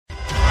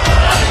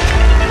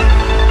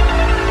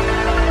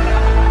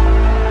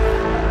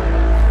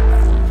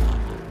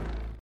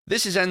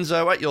This is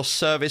Enzo at your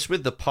service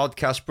with the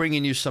podcast,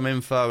 bringing you some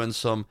info and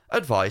some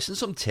advice and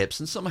some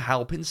tips and some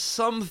help in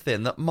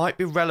something that might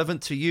be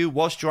relevant to you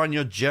whilst you're on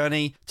your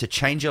journey to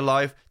change your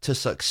life, to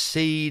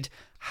succeed.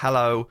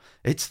 Hello,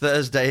 it's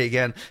Thursday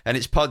again and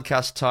it's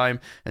podcast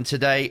time. And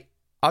today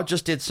I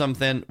just did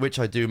something which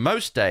I do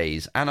most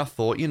days. And I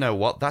thought, you know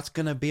what, that's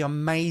going to be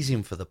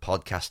amazing for the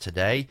podcast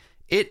today.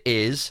 It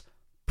is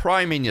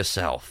priming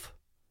yourself.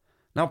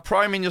 Now,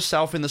 priming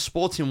yourself in the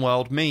sporting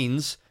world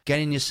means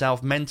getting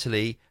yourself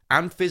mentally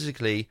and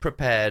physically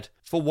prepared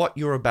for what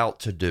you're about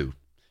to do.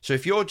 So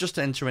if you're just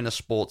entering a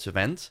sports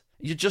event,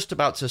 you're just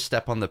about to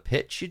step on the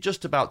pitch, you're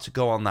just about to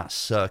go on that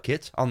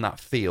circuit, on that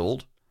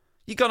field,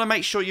 you got to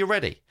make sure you're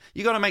ready.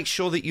 You got to make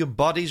sure that your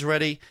body's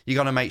ready. You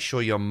got to make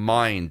sure your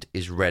mind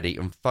is ready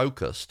and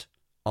focused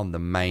on the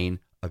main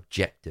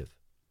objective.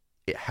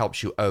 It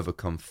helps you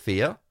overcome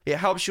fear. It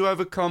helps you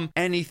overcome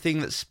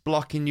anything that's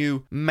blocking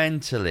you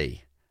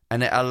mentally.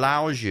 And it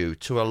allows you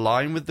to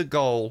align with the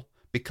goal,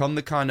 become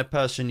the kind of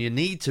person you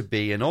need to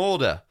be in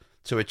order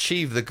to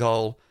achieve the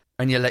goal,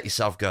 and you let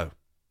yourself go.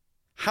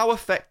 How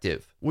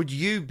effective would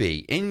you be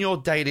in your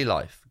daily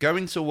life,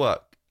 going to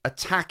work,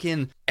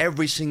 attacking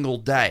every single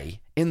day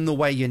in the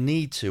way you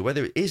need to,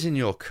 whether it is in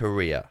your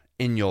career,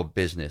 in your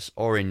business,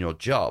 or in your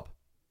job,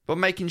 but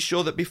making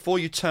sure that before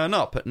you turn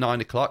up at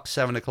 9 o'clock,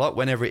 7 o'clock,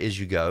 whenever it is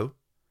you go,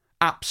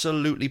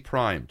 absolutely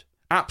primed,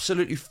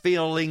 absolutely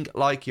feeling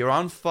like you're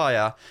on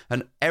fire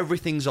and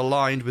everything's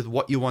aligned with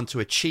what you want to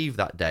achieve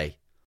that day.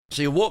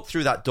 So you walk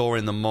through that door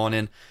in the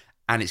morning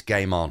and it's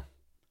game on.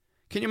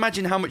 Can you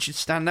imagine how much you'd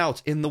stand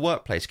out in the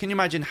workplace? Can you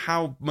imagine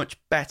how much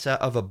better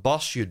of a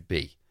boss you'd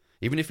be?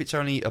 Even if it's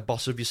only a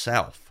boss of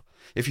yourself.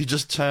 If you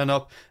just turn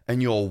up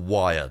and you're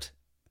wired,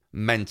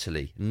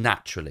 mentally,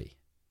 naturally.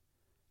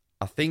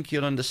 I think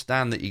you'll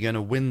understand that you're going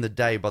to win the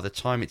day by the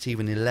time it's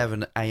even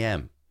 11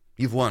 a.m.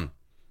 You've won.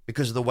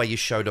 Because of the way you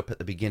showed up at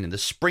the beginning. The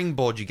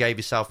springboard you gave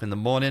yourself in the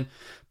morning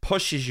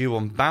pushes you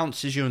and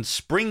bounces you and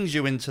springs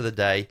you into the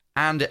day,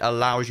 and it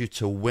allows you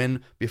to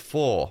win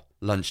before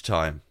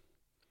lunchtime.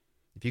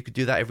 If you could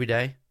do that every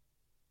day,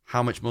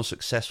 how much more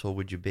successful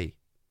would you be?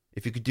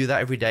 If you could do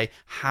that every day,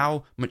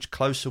 how much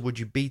closer would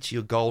you be to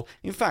your goal?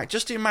 In fact,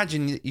 just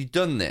imagine that you've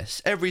done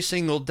this every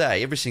single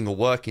day, every single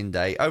working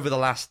day over the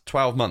last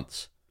 12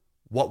 months.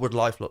 What would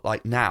life look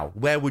like now?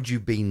 Where would you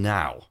be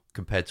now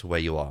compared to where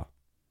you are?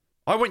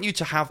 I want you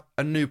to have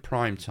a new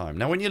prime time.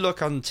 Now, when you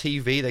look on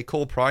TV, they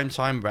call prime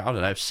time, I don't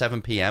know,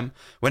 7 p.m.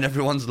 When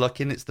everyone's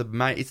looking, it's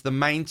the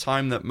main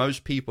time that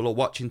most people are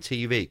watching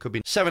TV. It could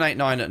be 7, 8,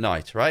 9 at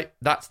night, right?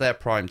 That's their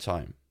prime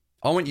time.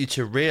 I want you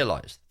to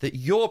realize that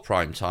your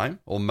prime time,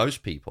 or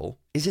most people,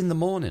 is in the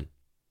morning.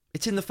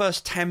 It's in the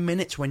first 10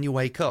 minutes when you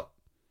wake up.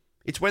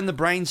 It's when the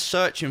brain's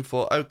searching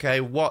for, okay,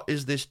 what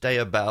is this day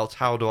about?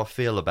 How do I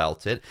feel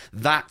about it?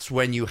 That's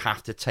when you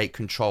have to take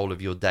control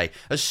of your day.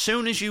 As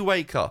soon as you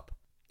wake up,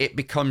 it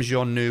becomes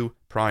your new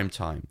prime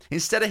time.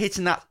 Instead of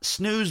hitting that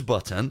snooze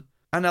button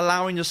and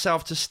allowing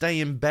yourself to stay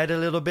in bed a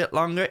little bit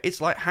longer,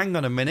 it's like, hang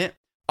on a minute,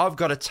 I've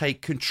got to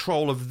take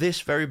control of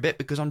this very bit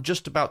because I'm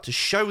just about to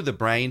show the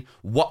brain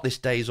what this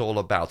day is all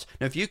about.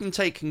 Now, if you can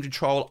take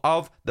control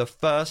of the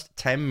first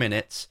 10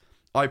 minutes,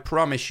 I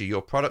promise you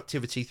your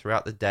productivity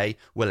throughout the day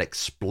will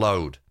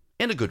explode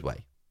in a good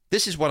way.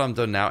 This is what I'm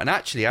done now. And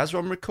actually, as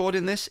I'm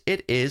recording this,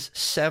 it is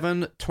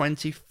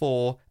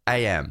 7:24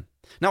 a.m.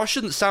 Now, I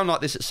shouldn't sound like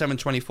this at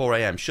 7:24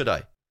 a.m., should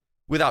I?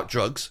 Without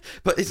drugs.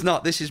 But it's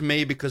not. This is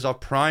me because I've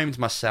primed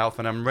myself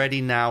and I'm ready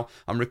now.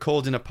 I'm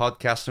recording a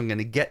podcast. I'm going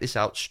to get this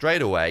out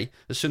straight away.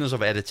 As soon as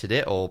I've edited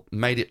it or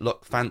made it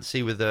look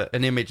fancy with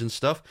an image and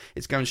stuff,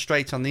 it's going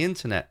straight on the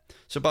internet.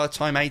 So by the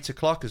time 8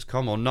 o'clock has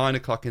come or 9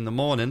 o'clock in the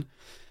morning,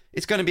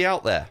 it's going to be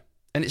out there.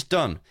 And it's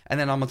done. And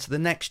then I'm on to the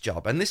next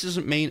job. And this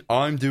doesn't mean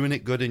I'm doing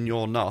it good and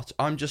you're not.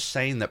 I'm just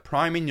saying that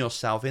priming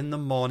yourself in the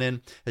morning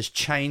has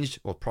changed,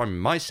 or priming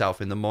myself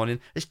in the morning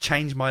has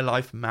changed my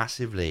life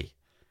massively.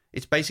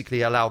 It's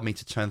basically allowed me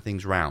to turn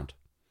things round.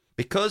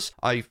 Because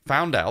I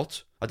found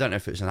out, I don't know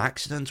if it was an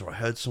accident or I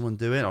heard someone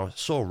do it, or I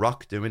saw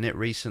Rock doing it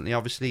recently.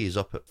 Obviously, he's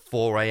up at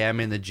 4 a.m.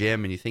 in the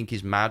gym and you think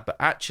he's mad. But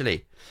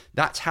actually,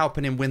 that's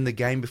helping him win the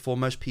game before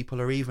most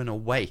people are even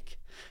awake.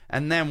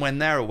 And then when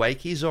they're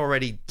awake, he's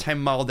already 10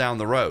 miles down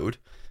the road,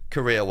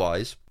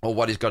 career-wise, or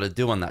what he's got to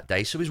do on that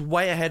day. So he's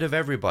way ahead of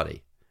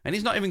everybody. And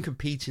he's not even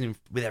competing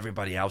with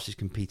everybody else. He's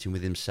competing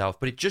with himself.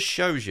 But it just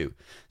shows you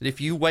that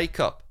if you wake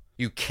up,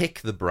 you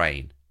kick the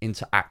brain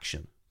into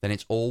action, then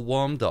it's all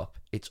warmed up.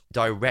 It's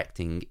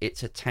directing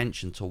its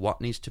attention to what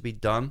needs to be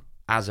done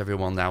as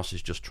everyone else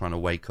is just trying to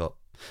wake up.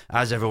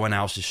 As everyone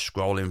else is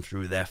scrolling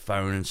through their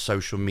phone and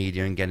social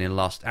media and getting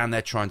lost, and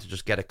they're trying to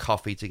just get a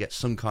coffee to get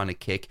some kind of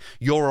kick,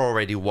 you're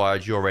already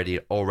wired,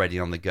 you're already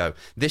on the go.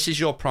 This is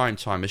your prime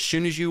time. As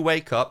soon as you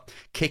wake up,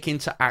 kick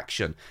into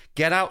action.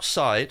 Get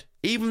outside,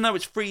 even though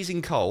it's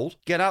freezing cold,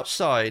 get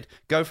outside,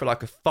 go for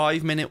like a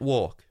 5-minute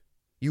walk.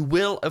 You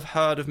will have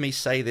heard of me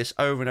say this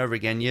over and over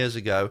again years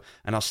ago,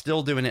 and I'm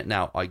still doing it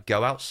now. I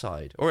go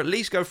outside, or at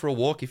least go for a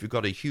walk if you've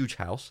got a huge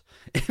house,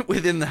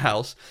 within the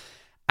house,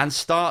 and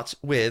start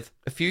with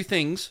a few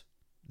things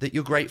that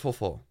you're grateful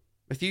for.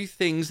 A few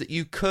things that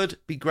you could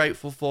be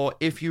grateful for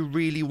if you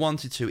really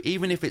wanted to.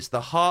 Even if it's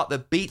the heart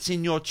that beats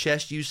in your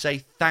chest, you say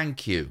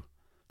thank you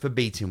for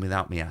beating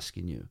without me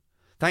asking you.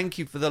 Thank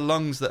you for the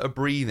lungs that are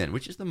breathing,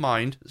 which is the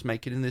mind that's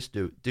making this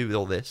do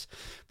all this.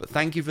 But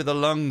thank you for the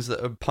lungs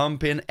that are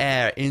pumping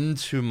air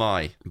into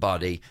my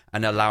body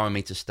and allowing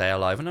me to stay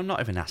alive. And I'm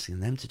not even asking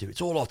them to do it.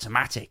 It's all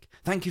automatic.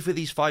 Thank you for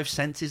these 5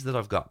 senses that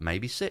I've got,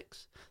 maybe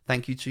 6.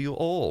 Thank you to you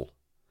all.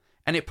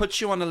 And it puts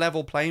you on a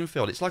level playing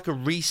field. It's like a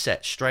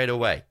reset straight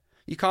away.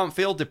 You can't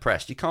feel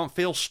depressed. You can't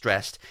feel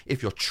stressed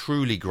if you're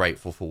truly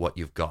grateful for what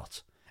you've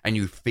got. And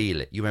you feel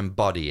it. You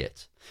embody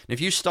it. And if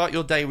you start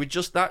your day with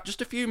just that,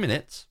 just a few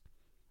minutes,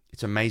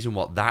 it's amazing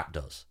what that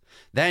does.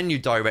 Then you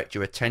direct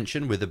your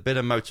attention with a bit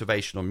of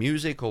motivational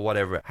music or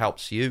whatever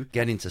helps you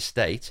get into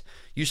state.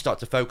 You start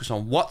to focus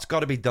on what's got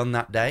to be done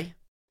that day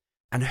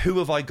and who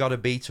have I got to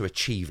be to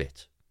achieve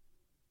it.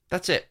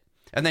 That's it.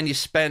 And then you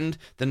spend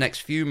the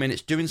next few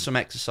minutes doing some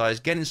exercise,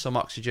 getting some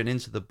oxygen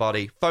into the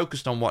body,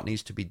 focused on what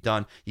needs to be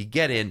done. You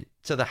get in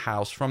to the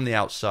house from the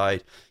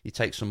outside. You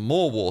take some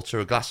more water,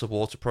 a glass of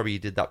water. Probably you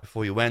did that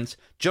before you went.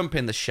 Jump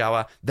in the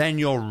shower. Then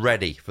you're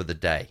ready for the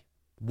day.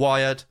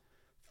 Wired,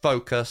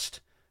 focused,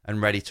 and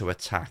ready to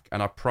attack.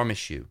 And I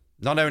promise you,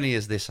 not only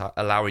is this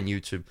allowing you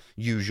to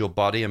use your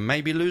body and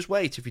maybe lose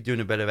weight if you're doing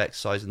a bit of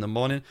exercise in the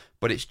morning,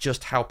 but it's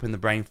just helping the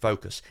brain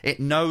focus. It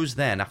knows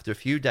then, after a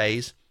few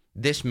days,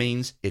 this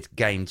means it's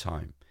game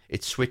time.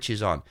 It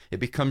switches on.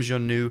 It becomes your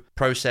new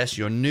process,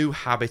 your new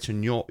habit,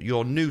 and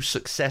your new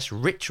success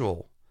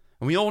ritual.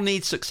 And we all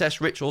need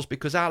success rituals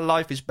because our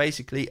life is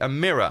basically a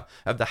mirror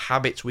of the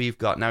habits we've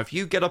got. Now, if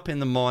you get up in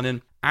the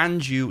morning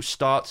and you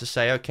start to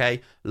say, okay,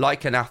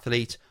 like an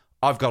athlete,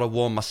 I've got to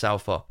warm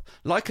myself up.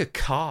 Like a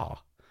car.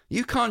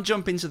 You can't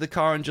jump into the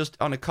car and just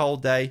on a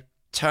cold day,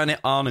 turn it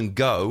on and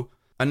go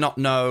and not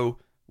know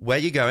where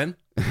you're going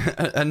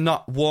and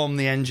not warm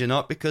the engine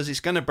up because it's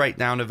going to break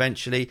down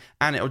eventually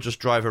and it'll just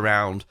drive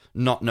around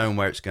not knowing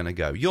where it's going to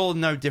go. You're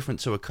no different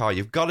to a car.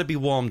 You've got to be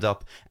warmed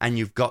up and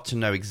you've got to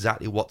know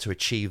exactly what to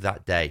achieve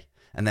that day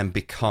and then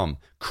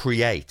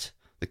create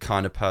the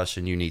kind of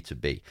person you need to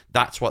be.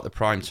 That's what the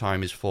prime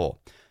time is for.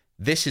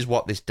 This is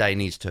what this day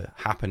needs to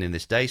happen in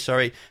this day,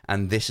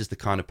 and this is the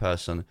kind of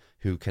person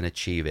who can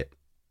achieve it.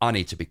 I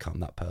need to become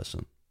that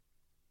person.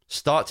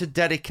 Start to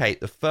dedicate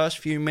the first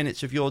few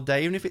minutes of your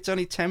day, even if it's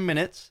only 10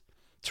 minutes.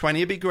 20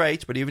 would be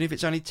great, but even if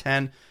it's only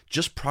 10,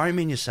 just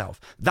priming yourself.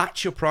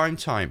 That's your prime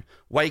time.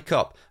 Wake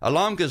up.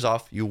 Alarm goes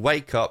off. You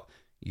wake up.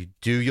 You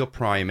do your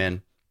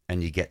priming,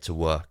 and you get to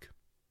work.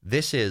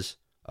 This is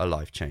a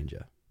life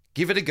changer.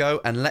 Give it a go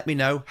and let me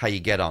know how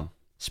you get on.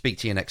 Speak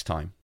to you next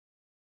time.